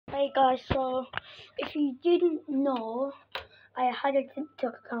Hey guys, so if you didn't know, I had a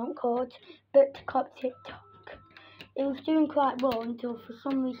TikTok account called BitCop TikTok. It was doing quite well until for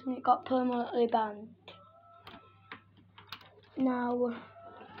some reason it got permanently banned. Now,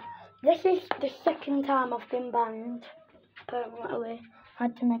 this is the second time I've been banned permanently. I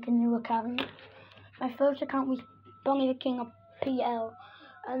had to make a new account. My first account was Bonnie the King of PL,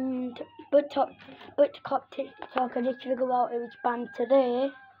 and BitCop TikTok, I just figured out it was banned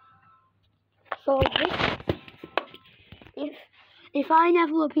today. So if I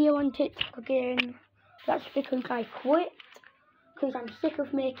never appear on TikTok again, that's because I quit, because I'm sick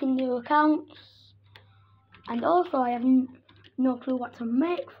of making new accounts, and also I have no clue what to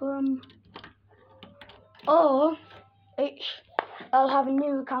make for them. Or I'll have a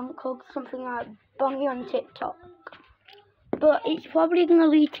new account called something like Bonnie on TikTok. But it's probably going to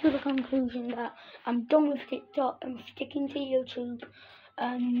lead to the conclusion that I'm done with TikTok and sticking to YouTube.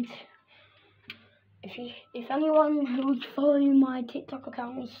 And if anyone who's following my TikTok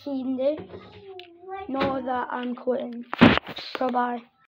account is seeing this, know that I'm quitting. Bye-bye.